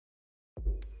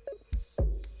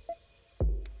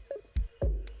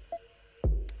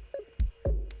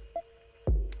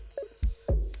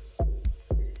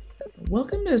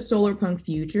Welcome to Solarpunk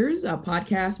Futures, a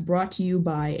podcast brought to you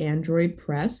by Android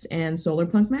Press and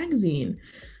Solarpunk Magazine.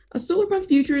 Solarpunk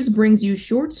Futures brings you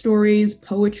short stories,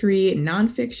 poetry,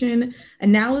 nonfiction,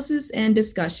 analysis, and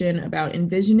discussion about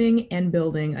envisioning and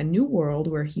building a new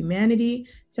world where humanity,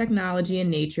 technology,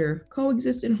 and nature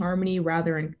coexist in harmony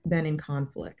rather than in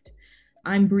conflict.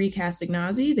 I'm Brie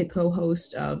Castagnazzi, the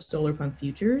co-host of Solarpunk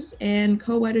Futures and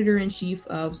co-editor-in-chief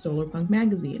of Solarpunk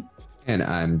Magazine. And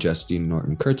I'm Justine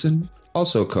Norton-Kurtzen,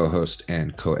 also co-host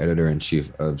and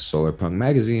co-editor-in-chief of Solarpunk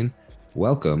Magazine.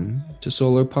 Welcome to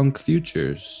Solarpunk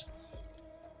Futures.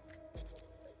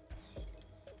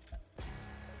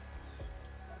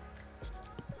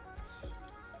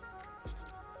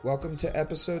 Welcome to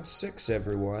episode 6,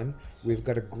 everyone. We've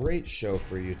got a great show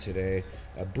for you today.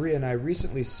 Brie and I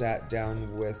recently sat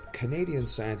down with Canadian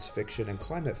science fiction and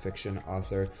climate fiction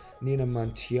author Nina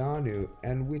Munteanu,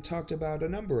 and we talked about a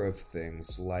number of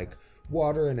things like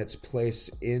water and its place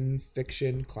in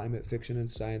fiction, climate fiction and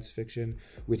science fiction.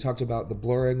 We talked about the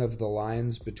blurring of the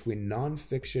lines between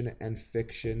nonfiction and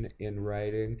fiction in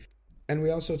writing. And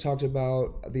we also talked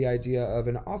about the idea of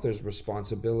an author's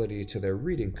responsibility to their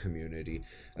reading community.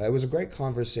 It was a great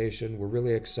conversation. We're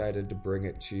really excited to bring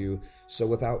it to you. So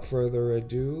without further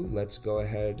ado, let's go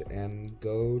ahead and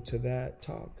go to that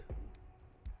talk.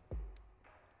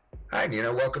 Hi,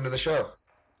 Nina. Welcome to the show.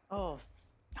 Oh,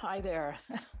 hi there.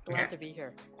 Glad to be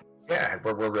here. Yeah,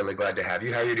 we're really glad to have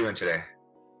you. How are you doing today?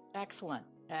 Excellent.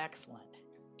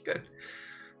 Good.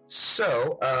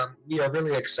 So we are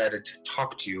really excited to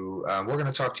talk to you. We're going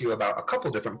to talk to you about a couple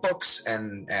different books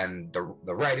and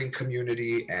the writing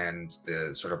community and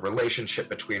the sort of relationship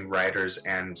between writers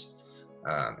and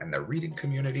the reading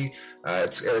community.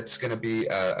 It's going to be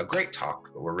a great talk.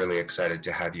 We're really excited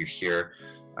to have you here.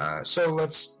 So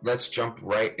let's jump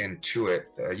right into it.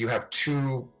 You have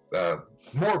two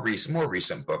more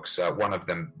recent books. One of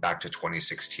them back to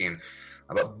 2016,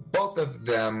 but both of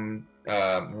them.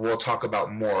 We'll talk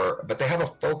about more, but they have a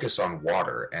focus on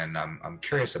water, and I'm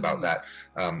curious about that.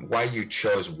 Why you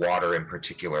chose water in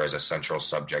particular as a central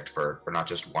subject for not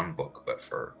just one book, but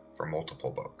for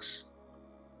multiple books.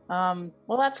 I'm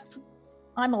a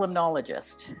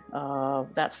limnologist.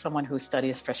 That's someone who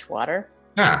studies fresh water.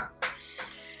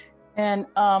 And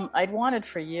I'd wanted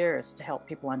for years to help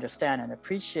people understand and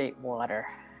appreciate water.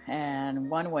 And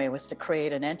one way was to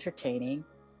create an entertaining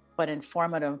but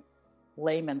informative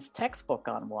layman's textbook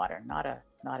on water, not a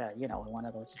one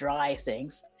of those dry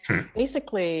things.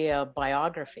 Basically a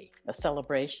biography, a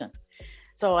celebration.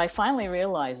 So I finally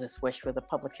realized this wish with the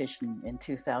publication in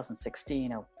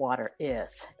 2016 of Water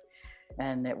Is,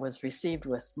 and it was received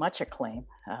with much acclaim,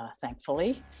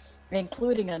 thankfully,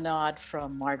 including a nod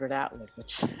from Margaret Atwood,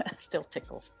 which still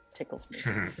tickles me.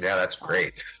 Yeah, that's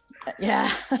great.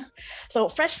 Yeah. So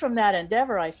fresh from that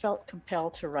endeavor, I felt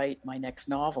compelled to write my next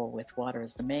novel with water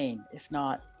as the main, if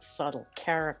not subtle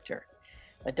character.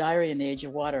 A Diary in the Age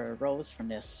of Water arose from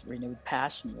this renewed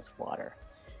passion with water.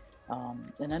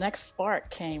 And the next spark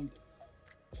came,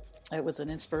 it was an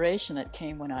inspiration that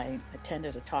came when I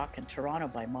attended a talk in Toronto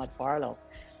by Maud Barlow.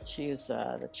 She is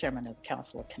the chairman of the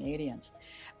Council of Canadians,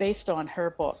 based on her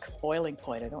book, Boiling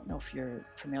Point. I don't know if you're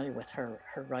familiar with her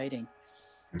writing.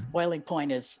 Boiling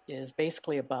Point is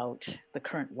basically about the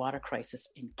current water crisis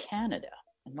in Canada.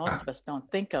 And most of us don't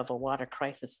think of a water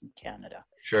crisis in Canada.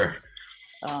 Sure.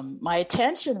 My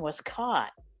attention was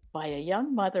caught by a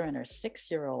young mother and her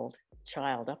 6-year-old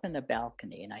child up in the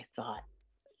balcony. And I thought,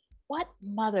 what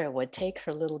mother would take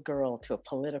her little girl to a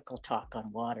political talk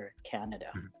on water in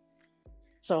Canada?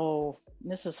 So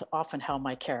this is often how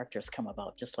my characters come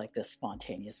about, just like this,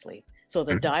 spontaneously. So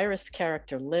the diarist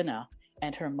character, Lina,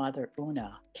 and her mother,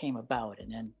 Una, came about,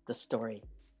 and then the story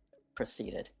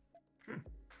proceeded.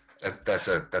 That's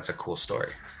a cool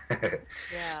story.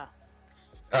 Yeah.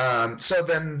 So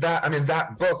then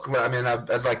that book,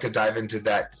 I'd like to dive into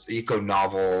that eco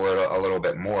novel a little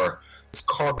bit more. It's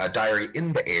called A Diary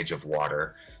in the Age of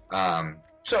Water.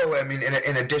 So,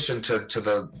 in addition to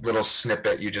the little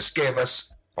snippet you just gave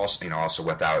us, also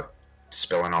without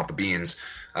spilling all the beans,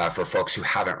 for folks who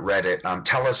haven't read it,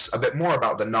 tell us a bit more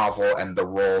about the novel and the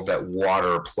role that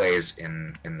water plays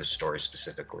in the story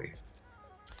specifically.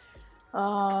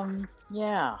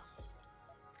 Yeah.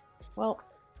 Well,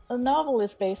 the novel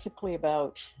is basically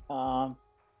about, let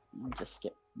me just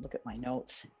look at my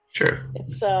notes. Sure.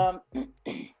 It's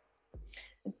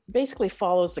it basically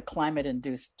follows the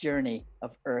climate-induced journey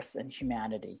of Earth and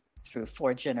humanity through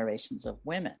 4 generations of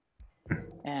women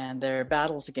and their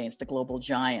battles against the global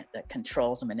giant that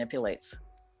controls and manipulates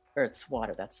Earth's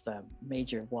water. That's the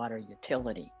major water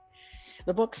utility.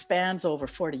 The book spans over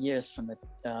 40 years from the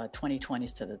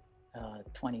 2020s to the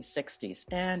 2060s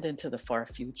and into the far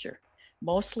future,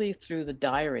 mostly through the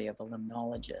diary of a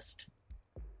limnologist,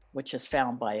 which is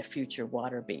found by a future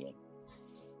water being.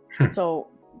 So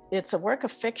it's a work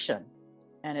of fiction,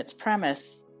 and its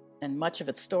premise and much of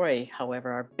its story,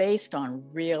 however, are based on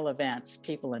real events,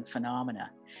 people, and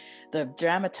phenomena. The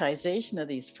dramatization of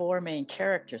these four main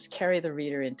characters carry the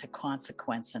reader into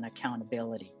consequence and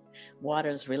accountability.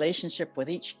 Water's relationship with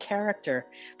each character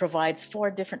provides four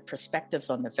different perspectives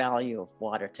on the value of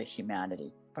water to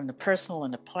humanity, from the personal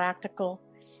and the practical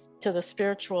to the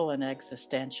spiritual and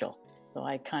existential. So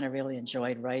I kind of really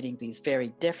enjoyed writing these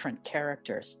very different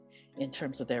characters in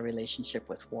terms of their relationship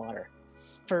with water.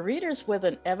 For readers with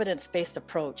an evidence-based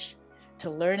approach to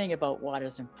learning about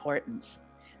water's importance,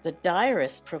 the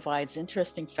diarist provides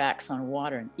interesting facts on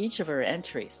water in each of her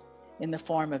entries in the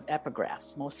form of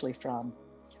epigraphs, mostly from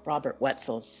Robert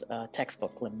Wetzel's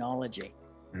textbook, Limnology.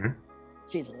 Mm-hmm.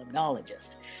 She's a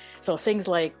limnologist. So things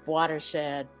like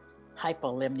watershed,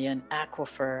 hypolimnion,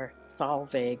 aquifer,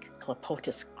 thalweg,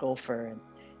 Clapotis gopher,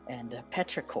 and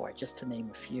petrichor, just to name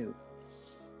a few.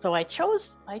 So I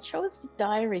chose the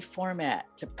diary format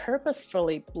to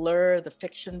purposefully blur the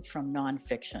fiction from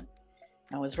nonfiction.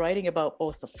 I was writing about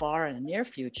both the far and the near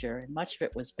future, and much of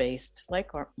it was based,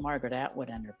 like Margaret Atwood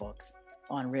and her books,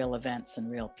 on real events and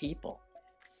real people.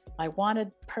 I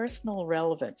wanted personal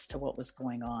relevance to what was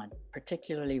going on,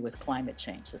 particularly with climate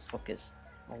change. This book is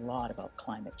a lot about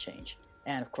climate change.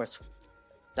 And of course,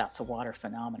 that's a water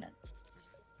phenomenon.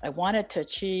 I wanted to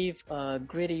achieve a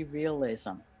gritty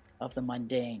realism of the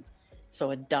mundane,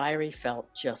 so a diary felt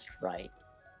just right.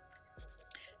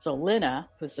 So Lina,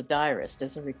 who's the diarist,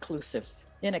 is a reclusive,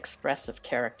 inexpressive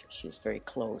character. She's very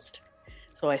closed.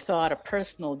 So I thought a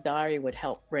personal diary would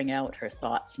help bring out her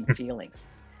thoughts and feelings.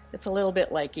 It's a little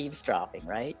bit like eavesdropping,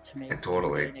 right? To make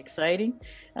it exciting.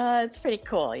 It's pretty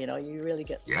cool. You really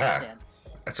get sucked in.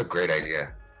 That's a great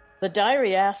idea. The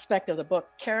diary aspect of the book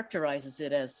characterizes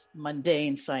it as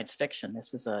mundane science fiction.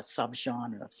 This is a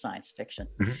subgenre of science fiction,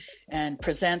 mm-hmm. and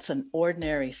presents an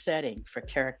ordinary setting for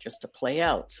characters to play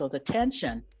out. So the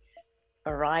tension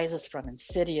arises from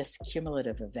insidious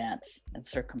cumulative events and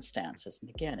circumstances. And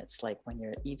again, it's like when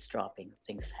you're eavesdropping,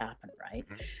 things happen, right?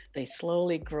 Mm-hmm. They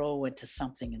slowly grow into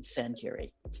something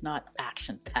incendiary. It's not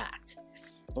action-packed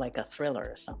like a thriller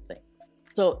or something.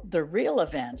 So the real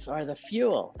events are the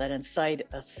fuel that incite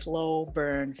a slow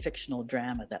burn fictional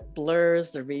drama that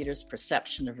blurs the reader's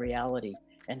perception of reality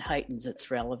and heightens its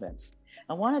relevance.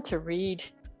 I wanted to read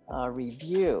a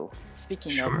review,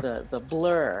 speaking of the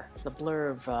blur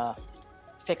of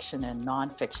fiction and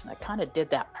nonfiction. I kind of did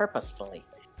that purposefully.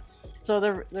 So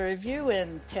the review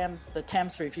in the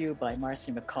Thames Review by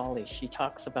Marcy McCauley, she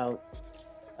talks about,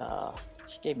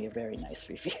 she gave me a very nice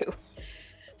review.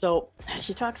 So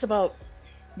she talks about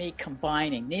Nina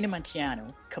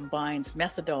Montiano combines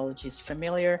methodologies,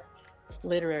 familiar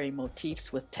literary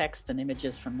motifs with text and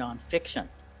images from nonfiction,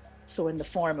 so in the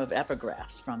form of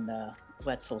epigraphs from the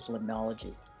Wetzel's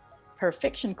Limnology. Her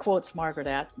fiction quotes Margaret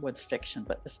Atwood's fiction,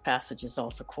 but this passage is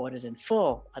also quoted in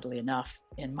full, oddly enough,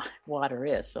 in Water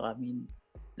Is. So, I mean,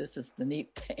 this is the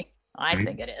neat thing. I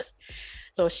think it is.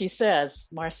 So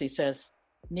Marcy says,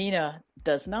 Nina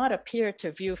does not appear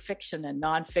to view fiction and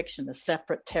nonfiction as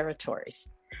separate territories.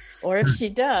 Or if she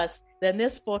does, then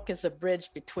this book is a bridge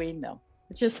between them,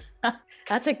 which is,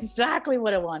 that's exactly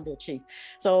what I wanted to achieve.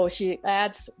 So she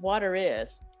adds, Water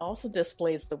Is also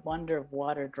displays the wonder of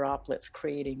water droplets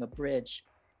creating a bridge.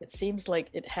 It seems like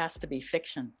it has to be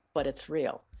fiction, but it's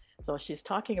real. So she's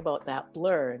talking about that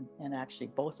blur in actually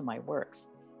both of my works.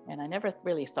 And I never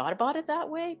really thought about it that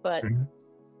way, but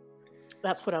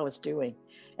that's what I was doing.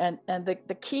 And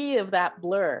the key of that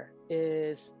blur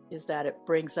is that it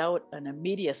brings out an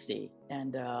immediacy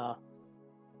and a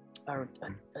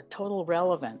total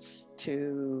relevance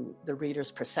to the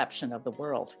reader's perception of the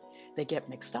world. They get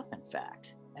mixed up, in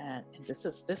fact. And this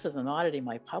is an oddity.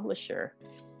 My publisher,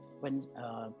 when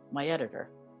my editor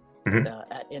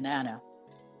at Inanna,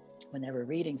 when they were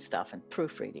reading stuff and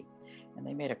proofreading, and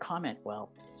they made a comment.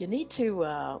 Well, you need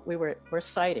to. We're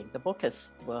citing the book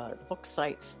the book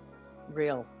cites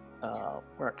real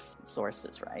works and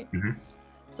sources, right? Mm-hmm.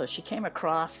 So she came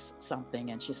across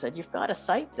something and she said, "You've got to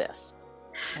cite this."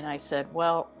 And I said,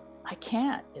 "Well, I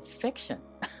can't. It's fiction.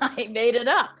 I made it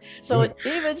up." So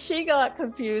even she got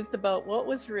confused about what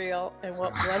was real and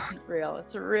what wasn't real.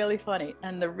 It's really funny.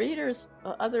 And the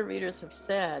other readers have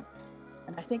said,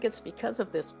 and I think it's because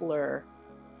of this blur,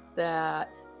 that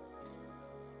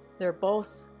they're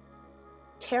both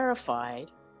terrified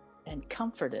and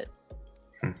comforted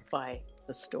by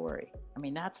the story. I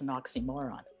mean, that's an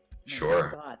oxymoron.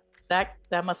 Sure. Oh God,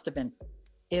 that must have been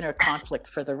inner conflict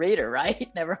for the reader, right?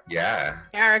 Never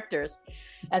characters,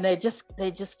 and they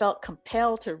just felt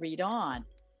compelled to read on.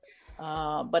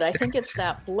 But I think it's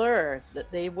that blur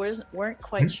that they weren't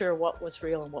quite sure what was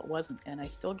real and what wasn't, and I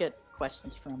still get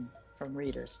questions from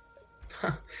readers.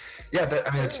 Yeah,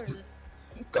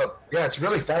 it's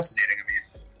really fascinating. I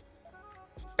mean,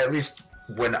 at least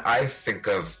when I think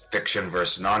of fiction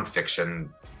versus nonfiction,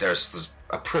 there's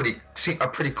a pretty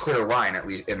clear line, at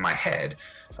least in my head.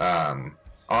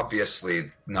 Obviously,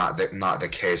 not the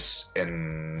case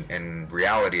in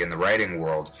reality in the writing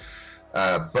world,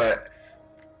 but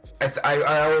I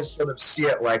always sort of see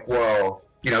it like, well,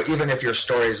 even if your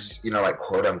story's, like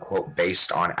quote unquote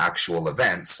based on actual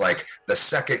events, like the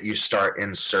second you start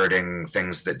inserting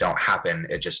things that don't happen,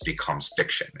 it just becomes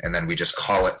fiction. And then we just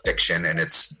call it fiction, and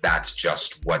that's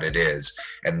just what it is.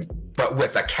 But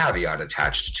with a caveat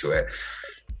attached to it.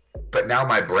 But now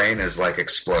my brain is like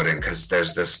exploding because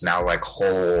there's this now like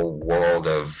whole world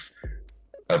of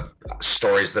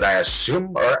stories that I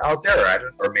assume are out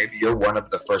there, or maybe you're one of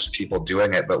the first people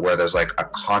doing it, but where there's like a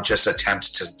conscious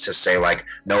attempt to say like,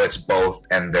 no, it's both,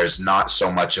 and there's not so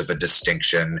much of a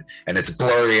distinction, and it's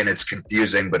blurry and it's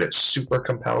confusing, but it's super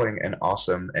compelling and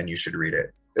awesome, and you should read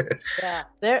it. Yeah,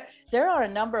 there are a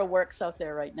number of works out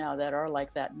there right now that are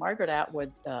like that. Margaret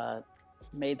Atwood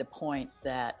made the point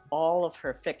that all of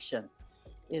her fiction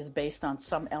is based on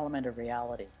some element of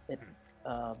reality. It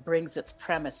brings its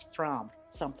premise from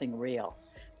something real,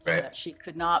 so that she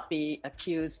could not be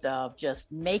accused of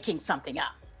just making something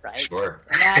up, right? Sure.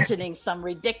 Imagining some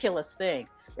ridiculous thing.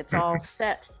 It's all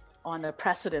set on the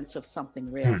precedence of something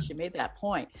real. She made that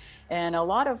point. And a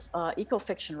lot of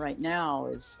eco-fiction right now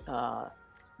is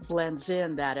blends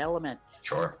in that element.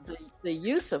 Sure. The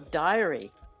use of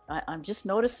diary, I'm just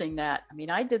noticing that. I mean,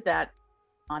 I did that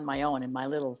on my own in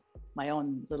my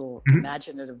own little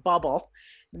imaginative bubble,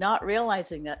 not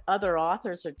realizing that other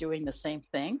authors are doing the same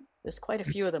thing. There's quite a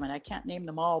few of them, and I can't name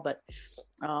them all, but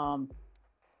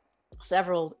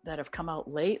several that have come out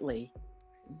lately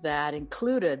that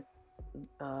included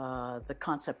the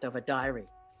concept of a diary,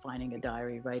 finding a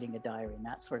diary, writing a diary, and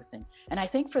that sort of thing. And I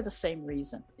think for the same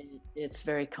reason, it's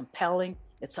very compelling.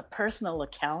 It's a personal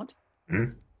account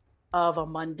of a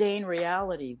mundane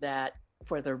reality that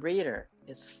for the reader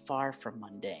is far from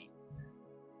mundane.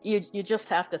 You just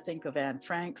have to think of Anne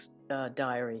Frank's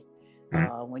diary.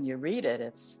 When you read it,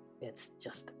 it's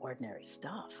just ordinary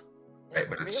stuff. Right,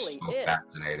 but it's really so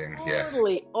fascinating.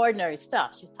 Totally ordinary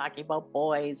stuff. She's talking about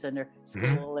boys and her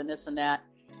school and this and that.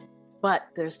 But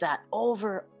there's that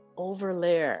over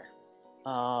layer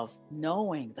of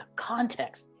knowing the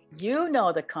context. You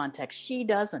know the context. She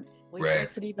doesn't, which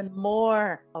makes it even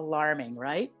more alarming,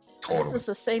 right? Totally. This is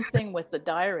the same thing with the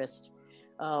diarist,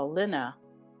 Lina.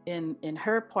 In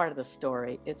her part of the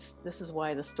story, this is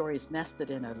why the story is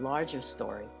nested in a larger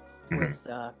story with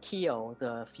Kyo,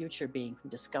 the future being who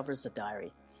discovers the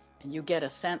diary, and you get a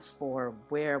sense for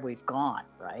where we've gone,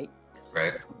 right?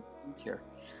 Right. Future.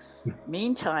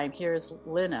 Meantime, here's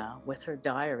Lina with her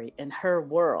diary in her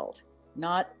world,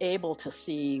 not able to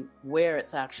see where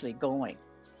it's actually going.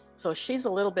 So she's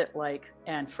a little bit like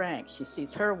Anne Frank. She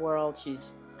sees her world,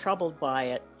 she's troubled by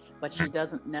it, but she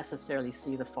doesn't necessarily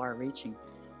see the far-reaching.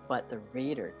 But the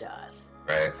reader does.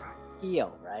 Right.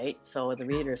 Feel, right? So the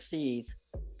reader sees,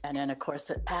 and then of course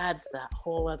it adds that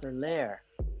whole other layer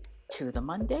to the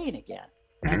mundane again.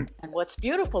 And what's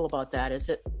beautiful about that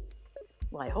is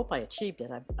I hope I achieved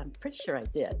it. I'm pretty sure I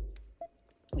did,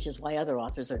 which is why other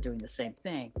authors are doing the same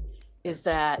thing, is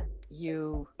that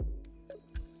you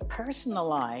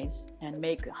personalize and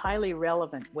make highly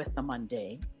relevant with the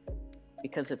mundane,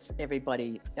 because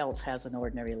everybody else has an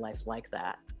ordinary life like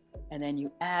that. And then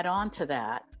you add on to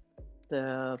that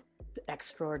the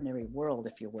extraordinary world,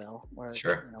 if you will, or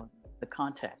the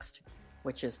context,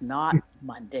 which is not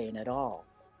mundane at all.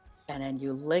 And then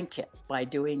you link it by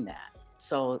doing that.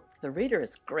 So the reader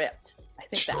is gripped. I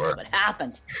think that's what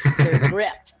happens. They're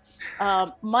gripped.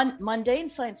 Mundane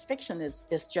science fiction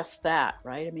is just that,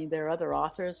 right? I mean, there are other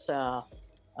authors,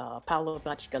 Paolo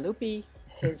Bacigalupi,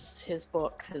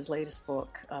 his latest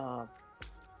book,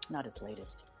 not his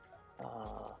latest,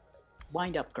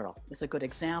 Wind Up Girl is a good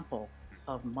example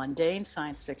of mundane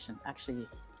science fiction. Actually,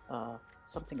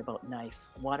 something about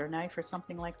water knife or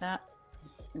something like that.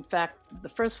 In fact, the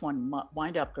first one,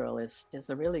 Wind Up Girl, is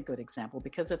a really good example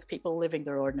because it's people living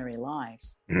their ordinary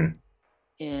lives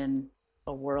in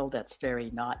a world that's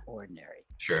very not ordinary.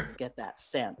 Sure. You get that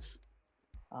sense.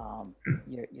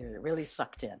 You're really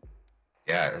sucked in.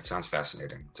 Yeah, it sounds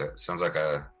fascinating. It sounds like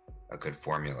a good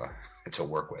formula to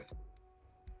work with.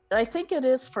 I think it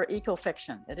is for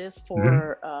eco-fiction. It is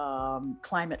for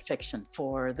climate fiction,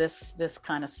 for this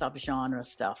kind of subgenre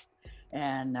stuff,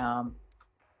 and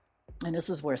this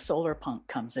is where solar punk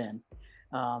comes in,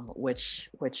 which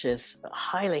is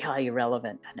highly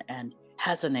relevant and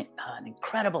has an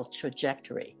incredible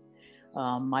trajectory.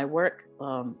 My work,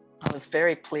 I was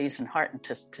very pleased and heartened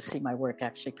to see my work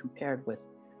actually compared with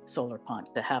solar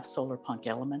punk, to have solar punk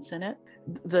elements in it.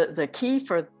 The key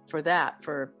for that,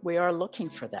 we are looking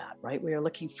for that, right? We are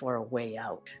looking for a way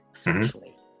out,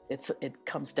 essentially. It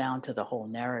comes down to the whole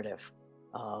narrative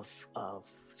of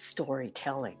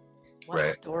storytelling.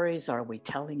 What stories are we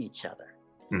telling each other?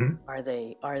 Are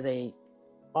they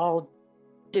all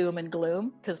doom and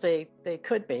gloom? Because they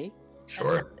could be.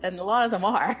 Sure. And a lot of them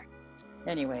are.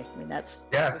 Anyway, I mean, we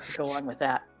could go on with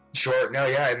that. Sure. No,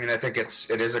 yeah. I mean, I think it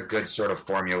is a good sort of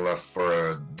formula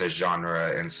for the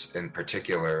genre in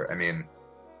particular. I mean,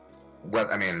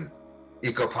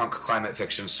 eco-punk, climate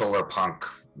fiction, solar punk,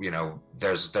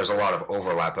 there's a lot of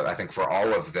overlap, but I think for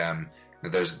all of them,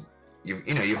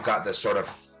 you've got this sort of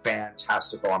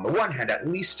fantastical on the one hand, at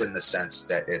least in the sense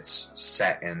that it's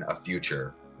set in a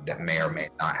future that may or may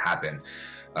not happen.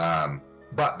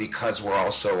 But because we're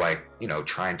also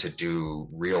trying to do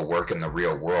real work in the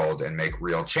real world and make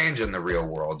real change in the real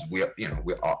world, we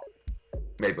all,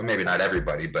 maybe not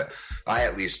everybody, but I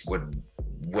at least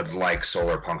would like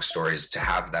solar punk stories to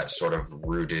have that sort of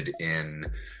rooted in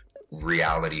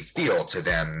reality feel to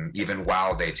them, even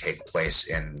while they take place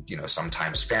in,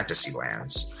 sometimes fantasy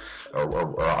lands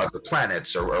or other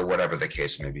planets or whatever the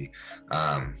case may be.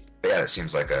 But yeah, it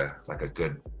seems like a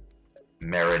good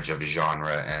marriage of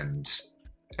genre and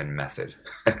method.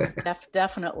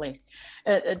 Definitely.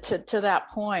 To that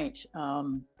point,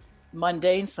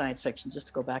 mundane science fiction, just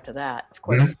to go back to that, of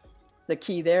course, the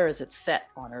key there is it's set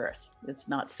on Earth. It's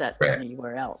not set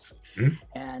anywhere else.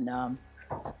 And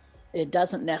it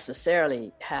doesn't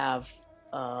necessarily have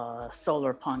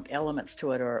solar punk elements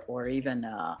to it or even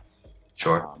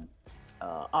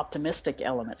optimistic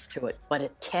elements to it, but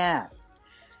it can.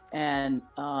 And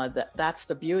that's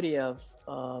the beauty of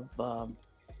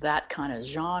that kind of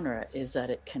genre, is that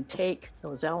it can take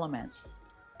those elements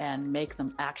and make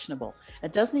them actionable.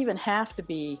 It doesn't even have to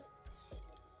be,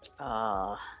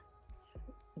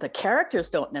 the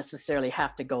characters don't necessarily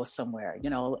have to go somewhere.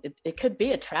 It could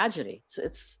be a tragedy.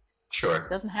 It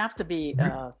doesn't have to be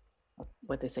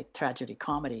what they say, tragedy,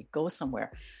 comedy, go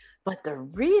somewhere, but the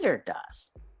reader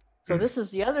does. So this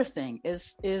is the other thing,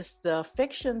 is the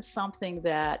fiction something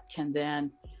that can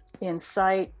then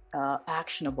incite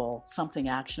something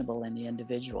actionable in the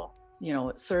individual,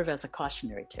 serve as a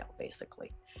cautionary tale,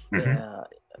 basically.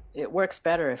 It works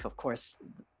better if, of course,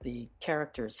 the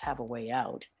characters have a way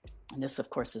out. And this, of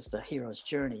course, is the hero's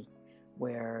journey,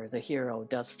 where the hero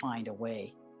does find a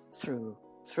way through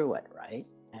it, right?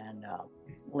 And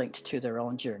linked to their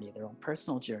own journey, their own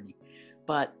personal journey.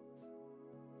 But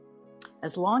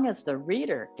as long as the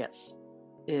reader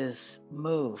is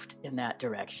moved in that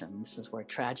direction, this is where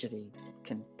tragedy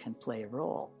can play a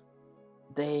role.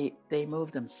 They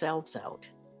move themselves out,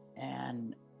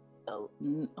 and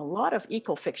a lot of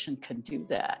eco-fiction can do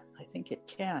that. I think it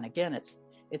can. Again, it's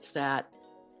that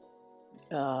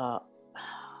how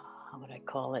would I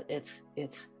call it? It's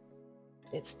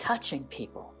touching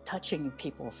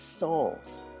people's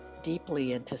souls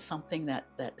deeply into something that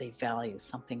they value,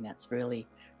 something that's really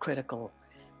critical.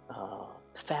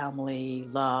 Family,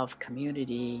 love,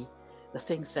 community, the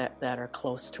things that are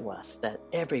close to us, that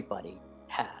everybody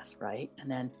has, right? And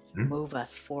then move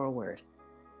us forward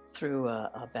through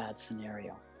a bad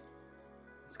scenario.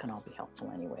 This can all be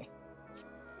helpful anyway.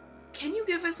 Can you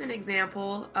give us an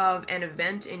example of an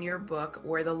event in your book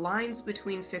where the lines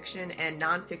between fiction and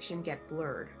nonfiction get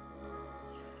blurred?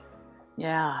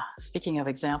 Yeah, speaking of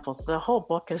examples, the whole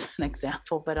book is an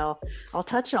example, but I'll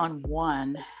touch on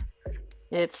one.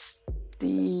 It's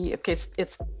in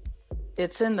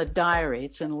the diary.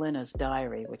 It's in Lina's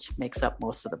diary, which makes up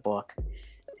most of the book,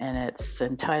 and it's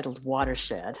entitled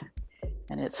Watershed,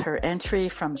 and it's her entry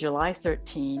from July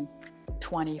 13,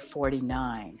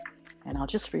 2049, and I'll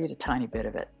just read a tiny bit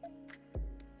of it.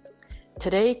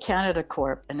 Today, Canada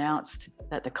Corp announced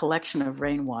that the collection of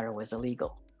rainwater was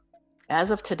illegal.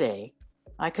 As of today,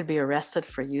 I could be arrested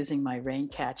for using my rain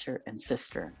catcher and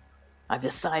cistern. I've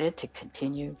decided to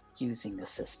continue using the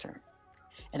cistern.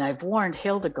 And I've warned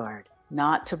Hildegard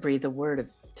not to breathe a word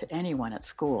to anyone at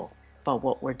school about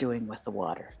what we're doing with the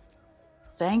water.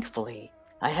 Thankfully,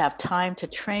 I have time to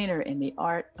train her in the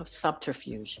art of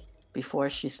subterfuge before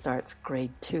she starts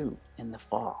grade 2 in the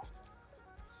fall.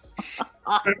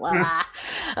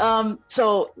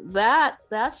 So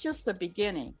that's just the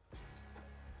beginning.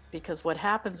 because what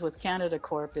happens with Canada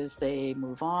Corp is they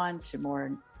move on to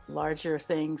more larger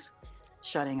things,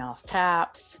 shutting off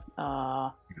taps,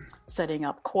 setting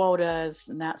up quotas,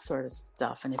 and that sort of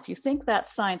stuff. And if you think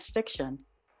that's science fiction,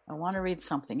 I want to read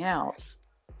something else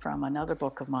from another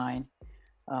book of mine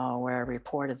where I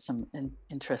reported some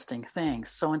interesting things.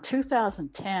 So in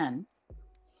 2010,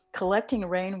 collecting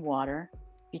rainwater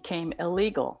became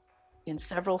illegal in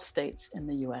several states in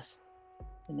the U.S.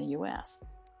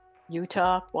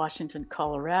 Utah, Washington,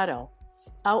 Colorado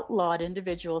outlawed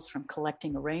individuals from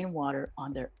collecting rainwater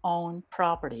on their own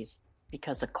properties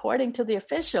because, according to the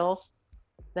officials,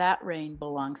 that rain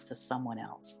belongs to someone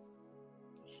else.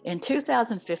 In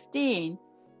 2015,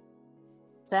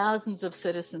 thousands of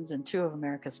citizens in two of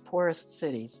America's poorest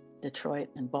cities, Detroit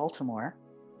and Baltimore,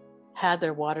 had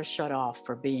their water shut off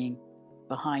for being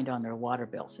behind on their water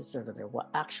bills instead of their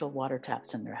actual water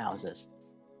taps in their houses,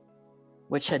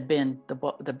 which had been,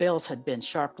 the bills had been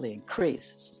sharply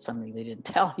increased. It's something they didn't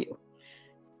tell you.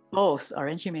 Both are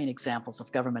inhumane examples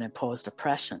of government-imposed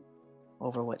oppression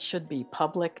over what should be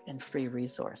public and free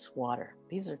resource, water.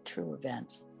 These are true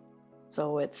events.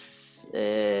 So it's,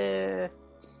 yeah.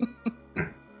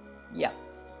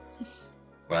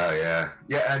 Wow, yeah.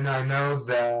 Yeah, and I know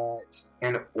that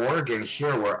in Oregon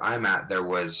here where I'm at, there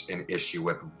was an issue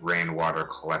with rainwater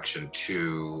collection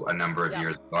too a number of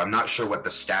years ago. I'm not sure what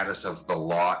the status of the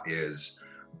law is,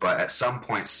 but at some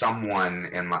point someone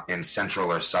in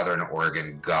central or southern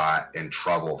Oregon got in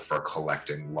trouble for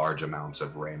collecting large amounts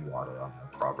of rainwater on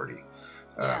their property.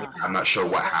 I'm not sure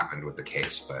what happened with the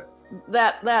case, but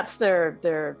that's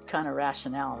their kind of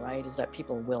rationale, right? Is that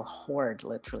people will hoard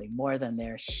literally more than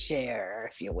their share,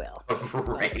 if you will.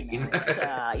 Right.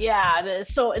 But, you know,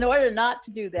 so in order not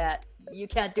to do that, you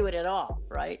can't do it at all,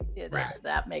 right?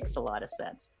 That makes a lot of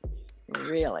sense.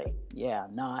 Really,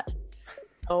 not.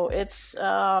 So it's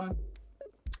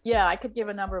I could give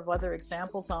a number of other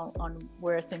examples on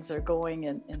where things are going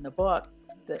in the book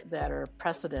that are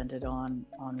precedented on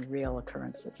real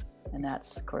occurrences. And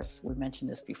that's, of course, we mentioned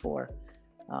this before.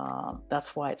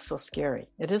 That's why it's so scary.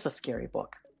 It is a scary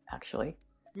book, actually,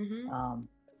 in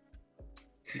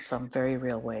some very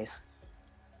real ways.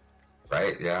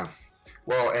 Right, yeah.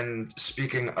 Well, and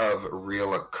speaking of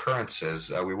real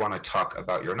occurrences, we want to talk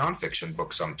about your nonfiction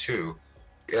book some too.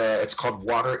 It's called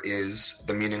Water Is,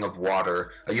 The Meaning of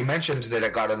Water. You mentioned that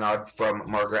it got a nod from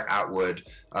Margaret Atwood.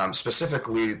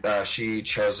 Specifically, she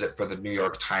chose it for the New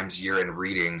York Times Year in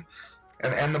Reading.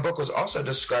 And the book was also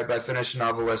described by Finnish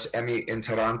novelist Emmi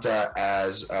Interanta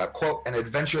as, quote, an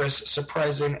adventurous,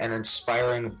 surprising, and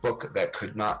inspiring book that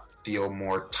could not feel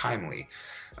more timely.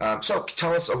 So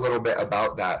tell us a little bit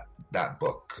about that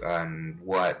book and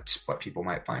what people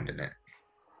might find in it.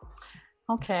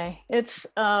 Okay, it's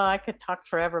I could talk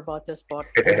forever about this book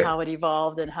and how it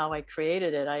evolved and how I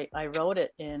created it. I wrote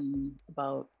it in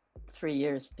about 3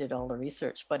 years, did all the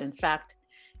research, but in fact,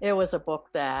 it was a book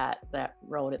that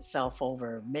wrote itself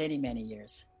over many, many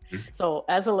years. Mm-hmm. So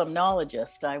as a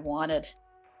limnologist,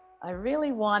 I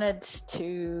really wanted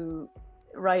to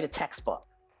write a textbook,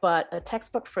 but a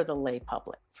textbook for the lay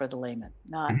public, for the layman,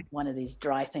 not one of these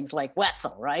dry things like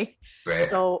Wetzel, right?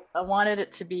 So I wanted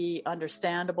it to be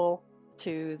understandable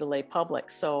to the lay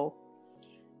public. So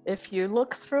if you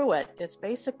look through it, it's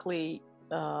basically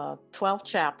 12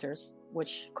 chapters,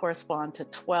 which correspond to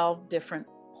 12 different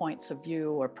points of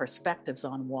view or perspectives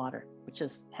on water, which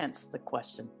is hence the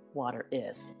question, water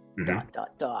is, ...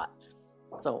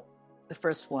 So the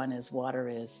first one is water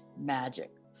is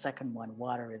magic. Second one,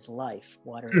 water is life.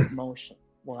 Water is motion.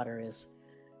 Water is...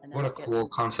 What a cool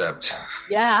concept.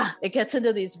 Yeah, it gets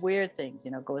into these weird things,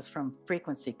 goes from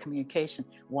frequency, communication.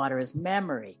 Water is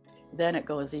memory. Then it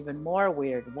goes even more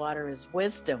weird. Water is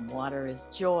wisdom. Water is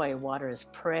joy. Water is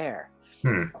prayer.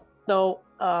 So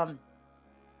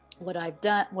what I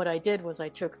did was I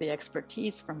took the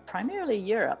expertise from primarily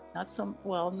Europe,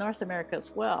 North America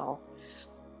as well,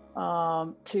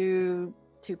 to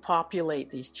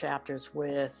populate these chapters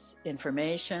with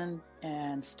information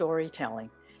and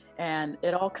storytelling. And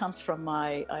it all comes from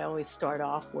I always start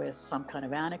off with some kind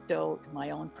of anecdote, my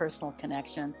own personal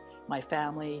connection, my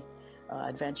family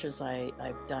adventures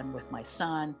I've done with my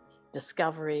son,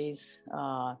 discoveries.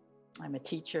 I'm a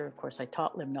teacher. Of course, I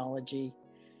taught limnology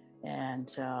and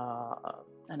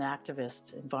an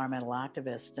activist, environmental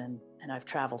activist, and I've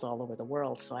traveled all over the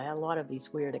world. So I had a lot of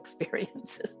these weird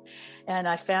experiences. And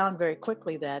I found very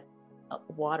quickly that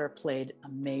water played a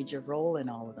major role in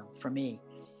all of them for me.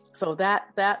 So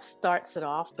that starts it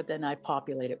off, but then I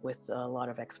populate it with a lot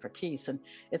of expertise. And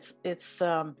it's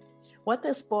what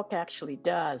this book actually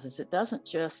does is it doesn't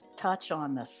just touch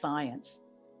on the science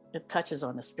It touches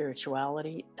on the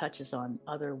spirituality, it touches on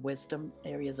other wisdom,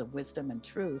 areas of wisdom and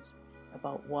truth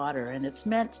about water. And it's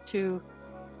meant to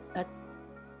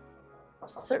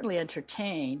certainly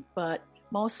entertain, but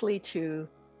mostly to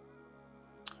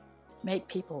make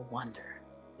people wonder.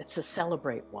 It's to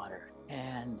celebrate water.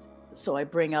 And so I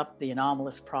bring up the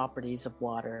anomalous properties of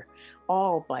water.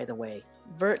 All, by the way,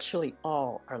 virtually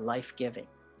all are life-giving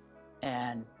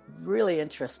and really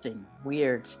interesting,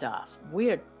 weird stuff.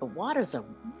 Weird, but water's a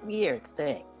weird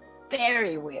thing,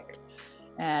 very weird.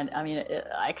 And I mean,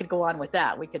 I could go on with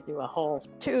that. We could do a whole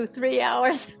 2-3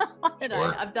 hours. And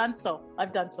Sure. I've done so. I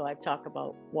talk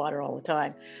about water all the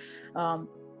time.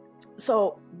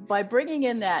 So by bringing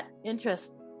in that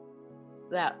interest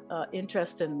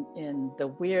in the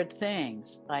weird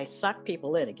things, I suck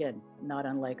people in. Again, not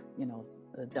unlike,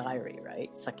 the diary,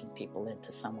 right? Sucking people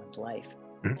into someone's life.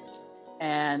 Mm-hmm.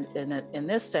 And in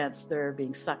this sense, they're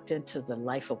being sucked into the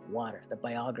life of water, the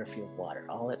biography of water,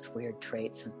 all its weird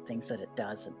traits and things that it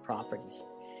does and properties.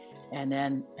 And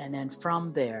then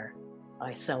from there,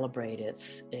 I celebrate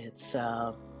its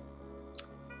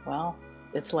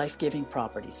life-giving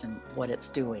properties and what it's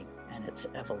doing and its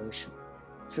evolution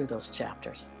through those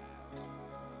chapters.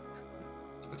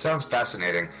 It sounds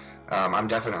fascinating. I'm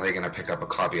definitely going to pick up a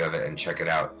copy of it and check it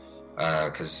out.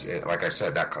 Because, like I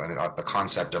said, the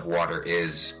concept of water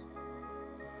is ...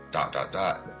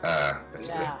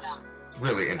 It's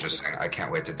really interesting. I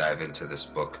can't wait to dive into this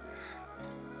book.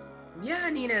 Yeah,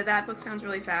 Nina, that book sounds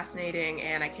really fascinating,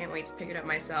 and I can't wait to pick it up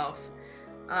myself.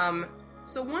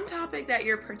 So one topic that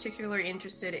you're particularly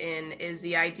interested in is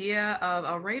the idea of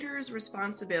a writer's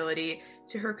responsibility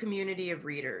to her community of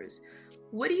readers.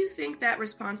 What do you think that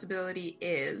responsibility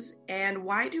is, and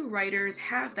why do writers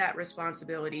have that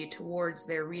responsibility towards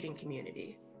their reading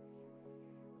community?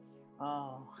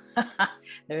 Oh,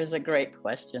 there's a great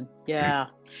question. Yeah.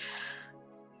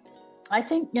 I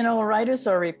think, writers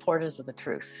are reporters of the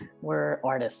truth. We're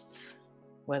artists,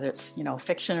 whether it's,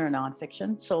 fiction or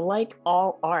nonfiction. So like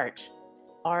all art,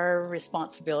 our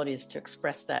responsibility is to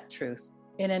express that truth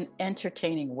in an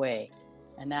entertaining way.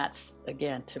 And that's,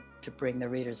 again, to bring the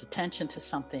reader's attention to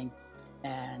something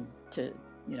and to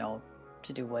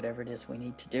do whatever it is we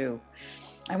need to do.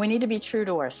 And we need to be true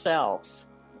to ourselves,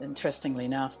 interestingly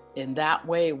enough. In that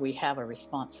way, we have a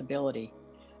responsibility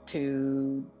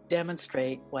to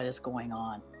demonstrate what is going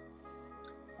on.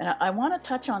 And I want to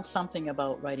touch on something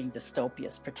about writing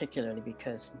dystopias, particularly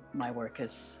because my work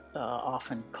is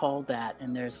often called that.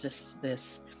 And there's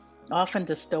this often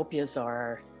dystopias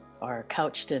are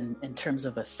couched in terms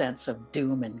of a sense of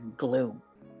doom and gloom.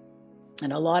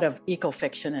 And a lot of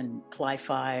eco-fiction and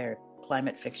cli-fi or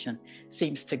climate fiction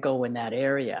seems to go in that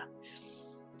area.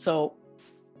 So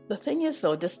the thing is,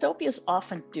 though, dystopias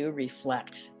often do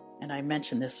reflect, and I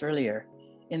mentioned this earlier,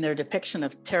 in their depiction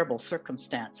of terrible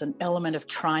circumstance, an element of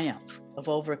triumph, of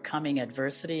overcoming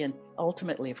adversity, and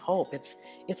ultimately of hope. It's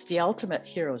the ultimate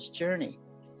hero's journey.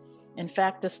 In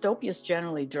fact, dystopias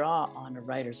generally draw on a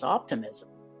writer's optimism.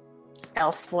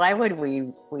 Else, why would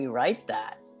we write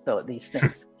that, though, these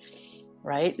things,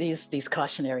 right? These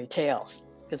cautionary tales,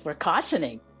 because we're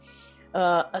cautioning.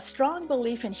 A strong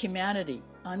belief in humanity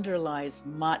underlies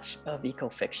much of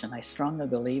eco-fiction. I strongly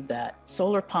believe that.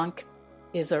 Solar punk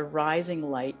is a rising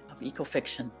light of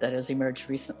eco-fiction that has emerged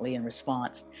recently in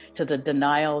response to the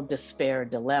denial, despair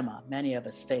dilemma many of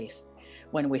us face.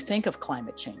 When we think of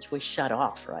climate change, we shut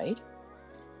off, right?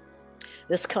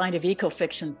 This kind of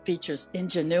eco-fiction features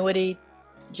ingenuity,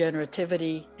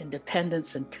 generativity,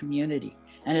 independence, and community.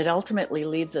 And it ultimately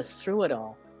leads us through it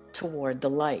all toward the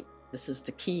light. This is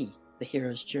the key, the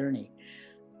hero's journey.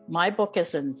 My book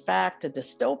is, in fact, a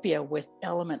dystopia with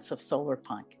elements of solar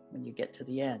punk. When you get to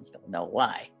the end, you'll know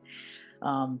why.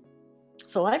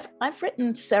 So I've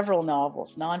written several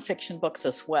novels, nonfiction books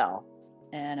as well,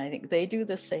 and I think they do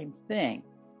the same thing.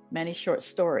 Many short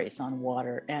stories on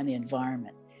water and the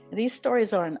environment. And these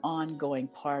stories are an ongoing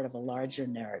part of a larger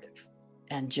narrative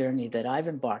and journey that I've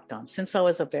embarked on since I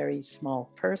was a very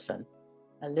small person,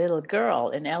 a little girl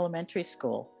in elementary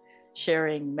school,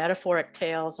 sharing metaphoric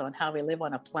tales on how we live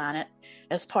on a planet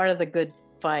as part of the good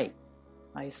fight.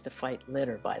 I used to fight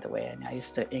litter, by the way, and I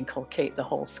used to inculcate the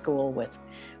whole school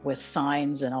with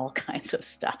signs and all kinds of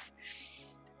stuff.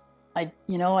 I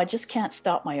just can't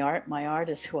stop my art. My art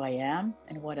is who I am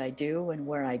and what I do and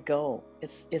where I go.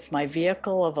 It's my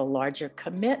vehicle of a larger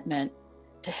commitment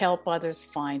to help others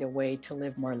find a way to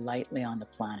live more lightly on the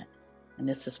planet. And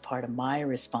this is part of my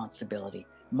responsibility,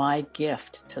 my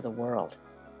gift to the world.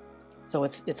 So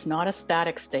it's not a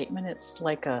static statement. It's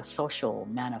like a social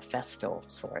manifesto of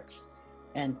sorts.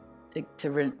 And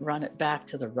to run it back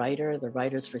to the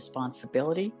writer's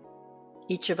responsibility,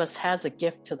 Each of us has a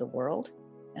gift to the world,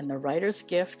 and the writer's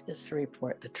gift is to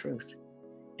report the truth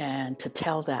and to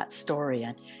tell that story,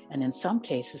 and in some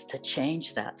cases to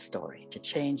change that story,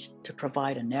 to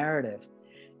provide a narrative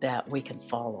that we can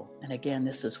follow. And again,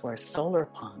 this is where solar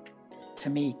punk, to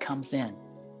me, comes in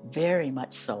very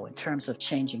much so in terms of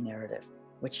changing narrative,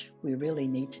 which we really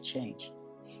need to change.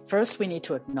 First, we need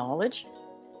to acknowledge,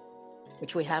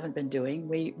 which we haven't been doing.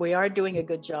 We are doing a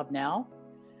good job now.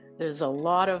 There's a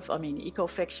lot of,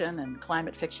 eco-fiction and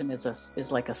climate fiction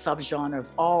is like a subgenre of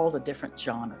all the different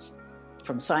genres,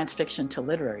 from science fiction to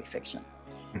literary fiction.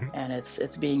 Mm-hmm. And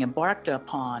it's being embarked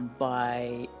upon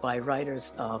by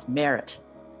writers of merit.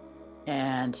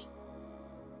 And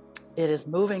it is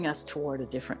moving us toward a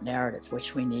different narrative,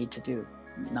 which we need to do.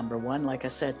 Number one, like I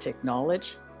said, to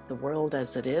acknowledge the world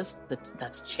as it is,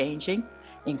 that's changing,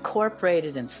 incorporate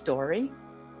it in story.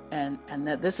 And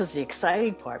that this is the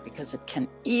exciting part, because it can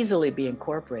easily be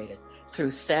incorporated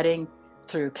through setting,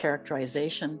 through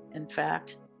characterization, in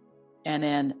fact, and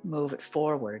then move it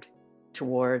forward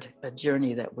toward a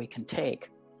journey that we can take.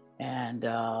 And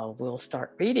we'll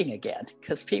start reading again,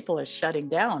 because people are shutting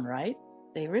down, right?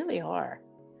 They really are.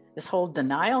 This whole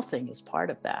denial thing is part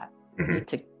of that.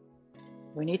 Mm-hmm.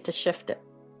 We need to shift it.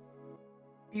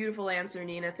 Beautiful answer,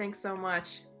 Nina. Thanks so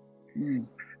much. Mm.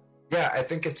 Yeah, I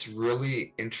think it's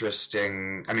really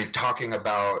interesting. Talking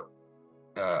about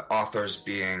authors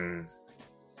being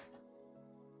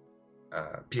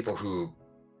people who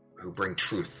bring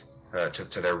truth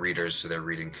to their readers, to their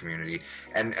reading community,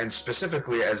 and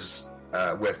specifically as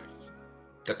with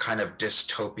the kind of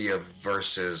dystopia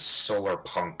versus solar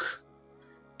punk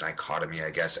dichotomy,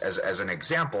 I guess, as an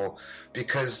example,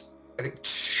 because I think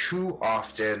too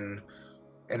often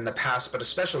in the past, but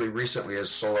especially recently as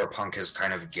solar punk has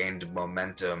kind of gained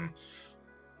momentum,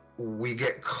 we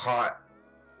get caught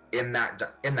in that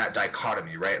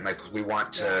dichotomy, right? And like we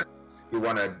want to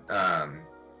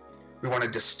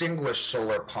distinguish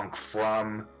solar punk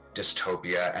from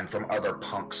dystopia and from other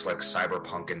punks like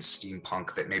cyberpunk and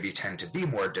steampunk that maybe tend to be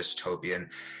more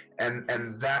dystopian, and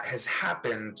that has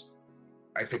happened,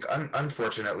 I think,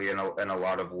 unfortunately in a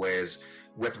lot of ways,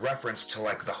 with reference to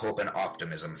like the hope and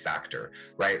optimism factor,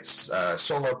 right?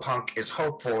 Solar punk is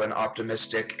hopeful and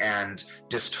optimistic, and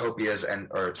dystopias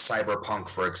or cyberpunk,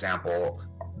 for example,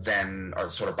 then are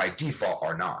sort of by default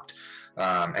are not.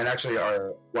 And actually,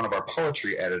 one of our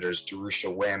poetry editors, Jerusha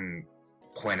Wim,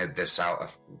 pointed this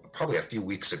out probably a few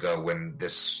weeks ago when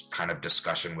this kind of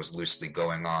discussion was loosely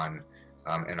going on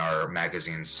in our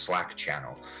magazine's Slack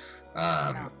channel.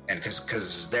 And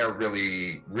because they're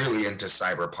really, really into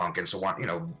cyberpunk, and so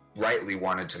rightly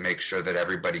wanted to make sure that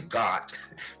everybody got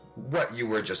what you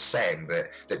were just saying,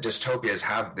 that dystopias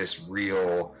have this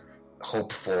real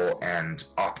hopeful and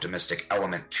optimistic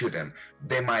element to them.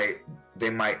 They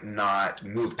might not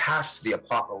move past the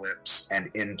apocalypse and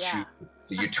into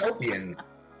the utopian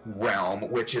realm,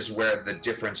 which is where the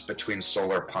difference between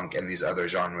solar punk and these other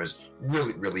genres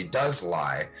really, really does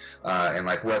lie, and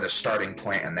like where the starting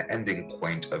point and the ending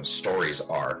point of stories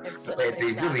are. They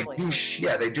really do,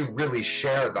 they do really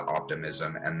share the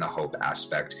optimism and the hope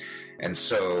aspect. And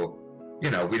so, we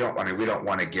don't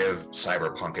want to give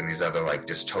cyberpunk and these other like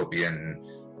dystopian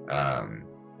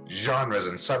genres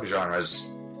and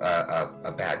subgenres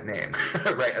a bad name,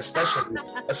 right?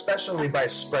 Especially by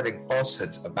spreading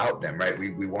falsehoods about them, right?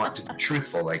 We want to be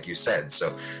truthful, like you said.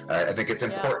 So I think it's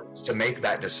important to make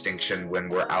that distinction when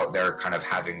we're out there kind of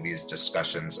having these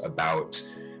discussions about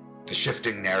the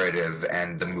shifting narrative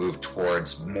and the move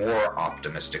towards more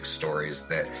optimistic stories,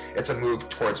 that it's a move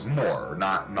towards more,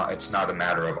 not it's not a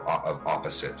matter of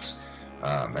opposites,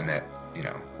 and that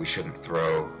we shouldn't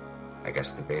throw, I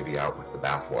guess, the baby out with the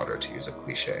bathwater, to use a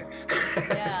cliche.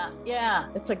 yeah.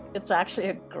 It's actually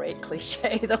a great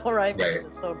cliche, though, right? Because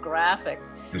it's so graphic.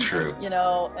 True.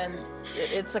 And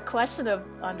it's a question of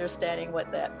understanding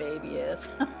what that baby is.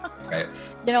 Right.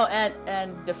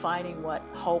 And defining what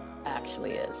hope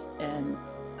actually is, and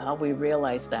how we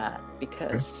realize that,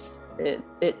 because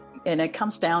it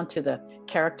comes down to the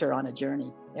character on a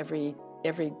journey. Every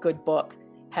good book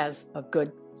has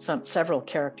several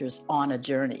characters on a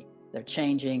journey. They're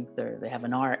changing. They have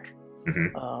an arc.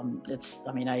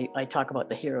 Mm-hmm. I talk about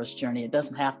the hero's journey. It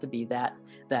doesn't have to be that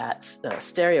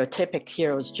stereotypic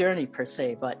hero's journey per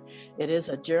se, but it is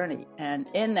a journey. And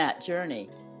in that journey,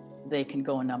 they can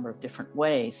go a number of different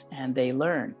ways, and they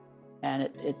learn. And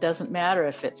it doesn't matter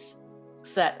if it's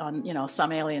set on,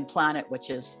 some alien planet,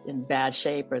 which is in bad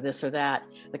shape or this or that.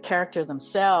 The character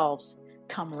themselves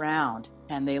come around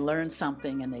and they learn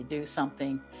something and they do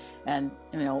something. And,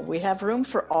 we have room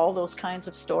for all those kinds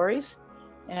of stories.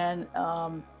 And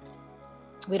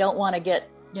we don't want to get,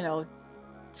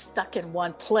 stuck in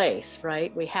one place,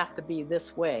 right? We have to be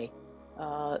this way.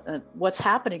 What's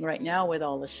happening right now with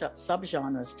all the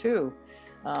subgenres too,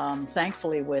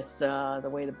 thankfully with the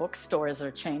way the bookstores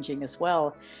are changing as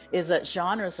well, is that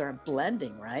genres are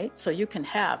blending, right? So you can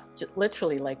have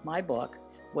literally, like my book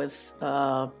was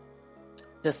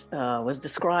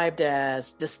described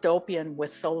as dystopian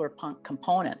with solar punk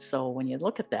components. So when you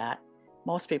look at that,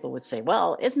 most people would say,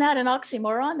 well, isn't that an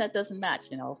oxymoron? That doesn't match,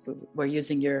 if we're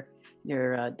using your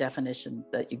definition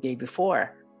that you gave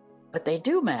before. But they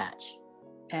do match,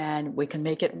 and we can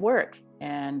make it work.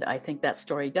 And I think that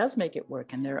story does make it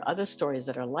work. And there are other stories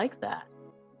that are like that.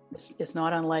 It's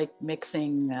not unlike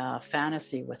mixing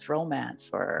fantasy with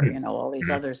romance, or all these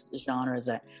other genres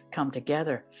that come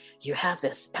together. You have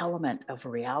this element of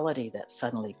reality that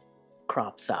suddenly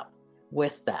crops up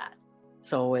with that.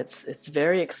 So it's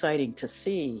very exciting to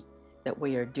see that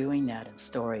we are doing that in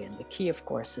story. And the key, of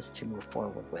course, is to move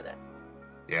forward with it.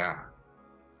 Yeah.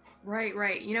 Right.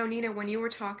 Nina, when you were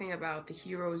talking about the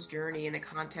hero's journey in the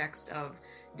context of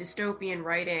dystopian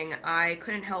writing, I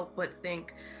couldn't help but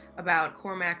think about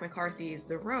Cormac McCarthy's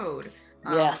The Road.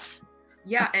 Yes.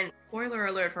 Yeah, and spoiler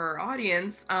alert for our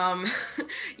audience, that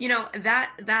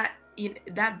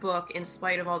book, in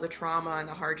spite of all the trauma and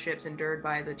the hardships endured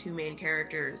by the two main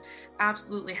characters,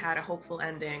 absolutely had a hopeful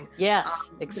ending.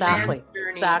 Yes, exactly.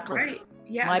 Exactly. Right.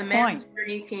 Yeah, the man's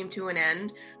journey came to an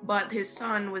end, but his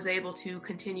son was able to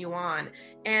continue on.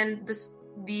 And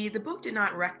the book did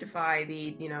not rectify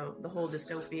the whole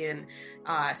dystopian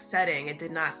setting. It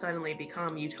did not suddenly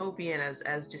become utopian,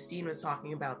 as Justine was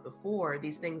talking about before.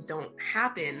 These things don't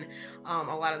happen a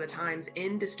lot of the times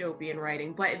in dystopian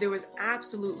writing, but there was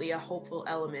absolutely a hopeful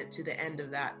element to the end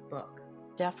of that book.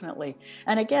 Definitely.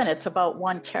 And again, it's about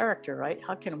one character, right?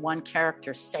 How can one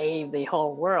character save the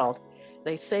whole world?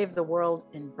 They save the world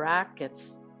in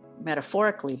brackets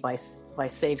metaphorically by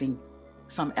saving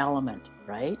some element,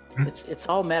 right? It's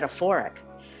all metaphoric.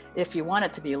 If you want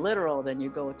it to be literal, then you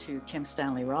go to Kim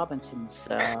Stanley Robinson's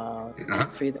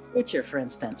History of the Future, for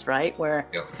instance, right? Where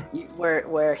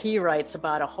he writes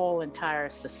about a whole entire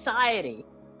society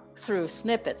through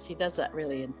snippets. He does that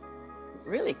really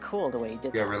cool the way he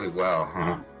did that. Yeah, really well,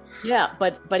 huh? Yeah,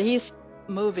 but he's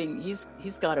moving. He's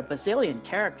got a bazillion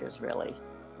characters, really.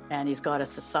 And he's got a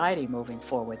society moving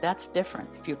forward. That's different.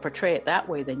 If you portray it that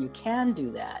way, then you can do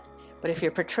that. But if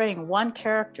you're portraying one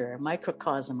character, a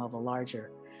microcosm of a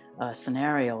larger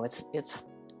scenario, it's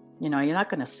you're not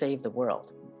going to save the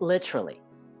world, literally.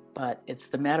 But it's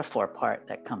the metaphor part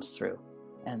that comes through.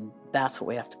 And that's what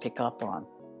we have to pick up on.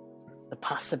 The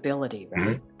possibility,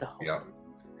 right? The hope.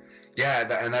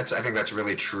 Yeah, and I think that's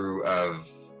really true of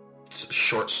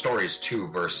short stories too,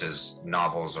 versus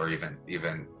novels, or even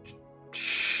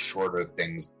shorter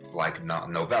things like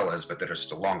novellas, but that are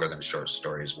still longer than short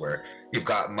stories, where you've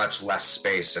got much less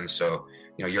space, and so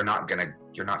you're not gonna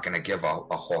give a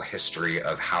whole history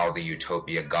of how the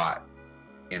utopia got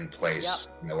in place,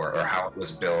 or how it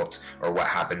was built, or what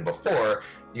happened before.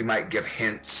 You might give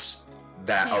hints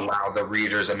that allow the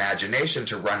reader's imagination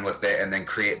to run with it and then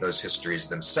create those histories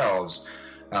themselves.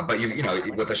 But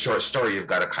with a short story, you've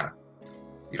got to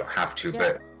you don't have to,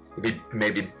 but it'd be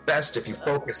maybe best if you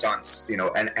focus on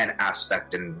an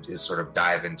aspect and sort of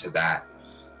dive into that,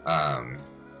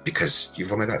 because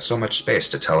you've only got so much space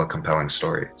to tell a compelling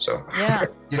story. So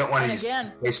you don't want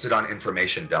to waste it on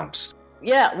information dumps.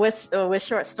 Yeah, with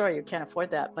short story you can't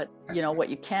afford that. But what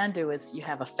you can do is you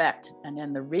have effect, and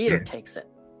then the reader takes it.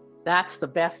 That's the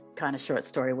best kind of short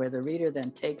story, where the reader then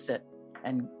takes it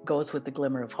and goes with the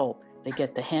glimmer of hope. They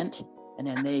get the hint, and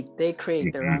then they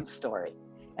create their own story.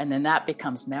 And then that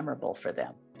becomes memorable for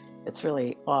them. It's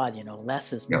really odd,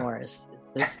 less is more. Is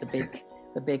the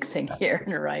big thing here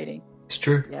in writing? It's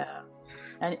true. Yeah,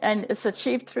 and it's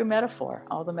achieved through metaphor.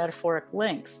 All the metaphoric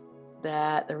links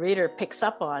that the reader picks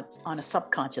up on a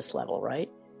subconscious level, right?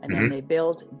 And then they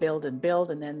build,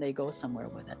 and then they go somewhere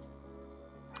with it.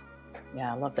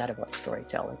 Yeah, I love that about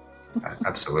storytelling.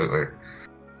 Absolutely.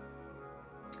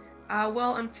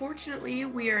 Well, unfortunately,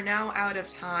 we are now out of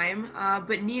time.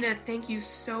 But Nina, thank you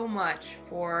so much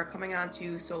for coming on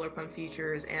to Solar Punk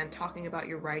Futures and talking about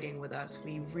your writing with us.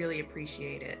 We really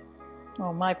appreciate it.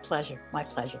 Oh, my pleasure. My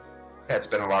pleasure. Yeah, it's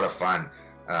been a lot of fun.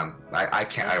 I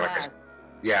can't.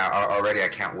 Already I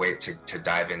can't wait to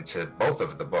dive into both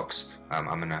of the books.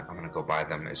 I'm gonna go buy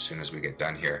them as soon as we get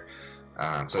done here.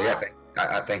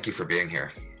 Thank you for being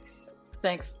here.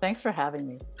 Thanks for having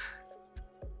me.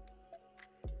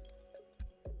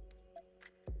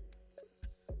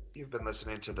 You've been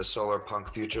listening to the Solar Punk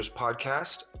Futures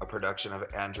podcast, a production of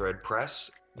Android Press,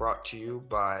 brought to you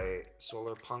by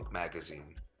Solar Punk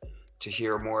Magazine. To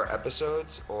hear more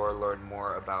episodes or learn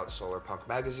more about Solarpunk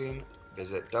Magazine,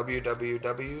 visit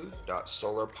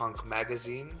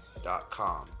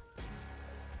www.solarpunkmagazine.com.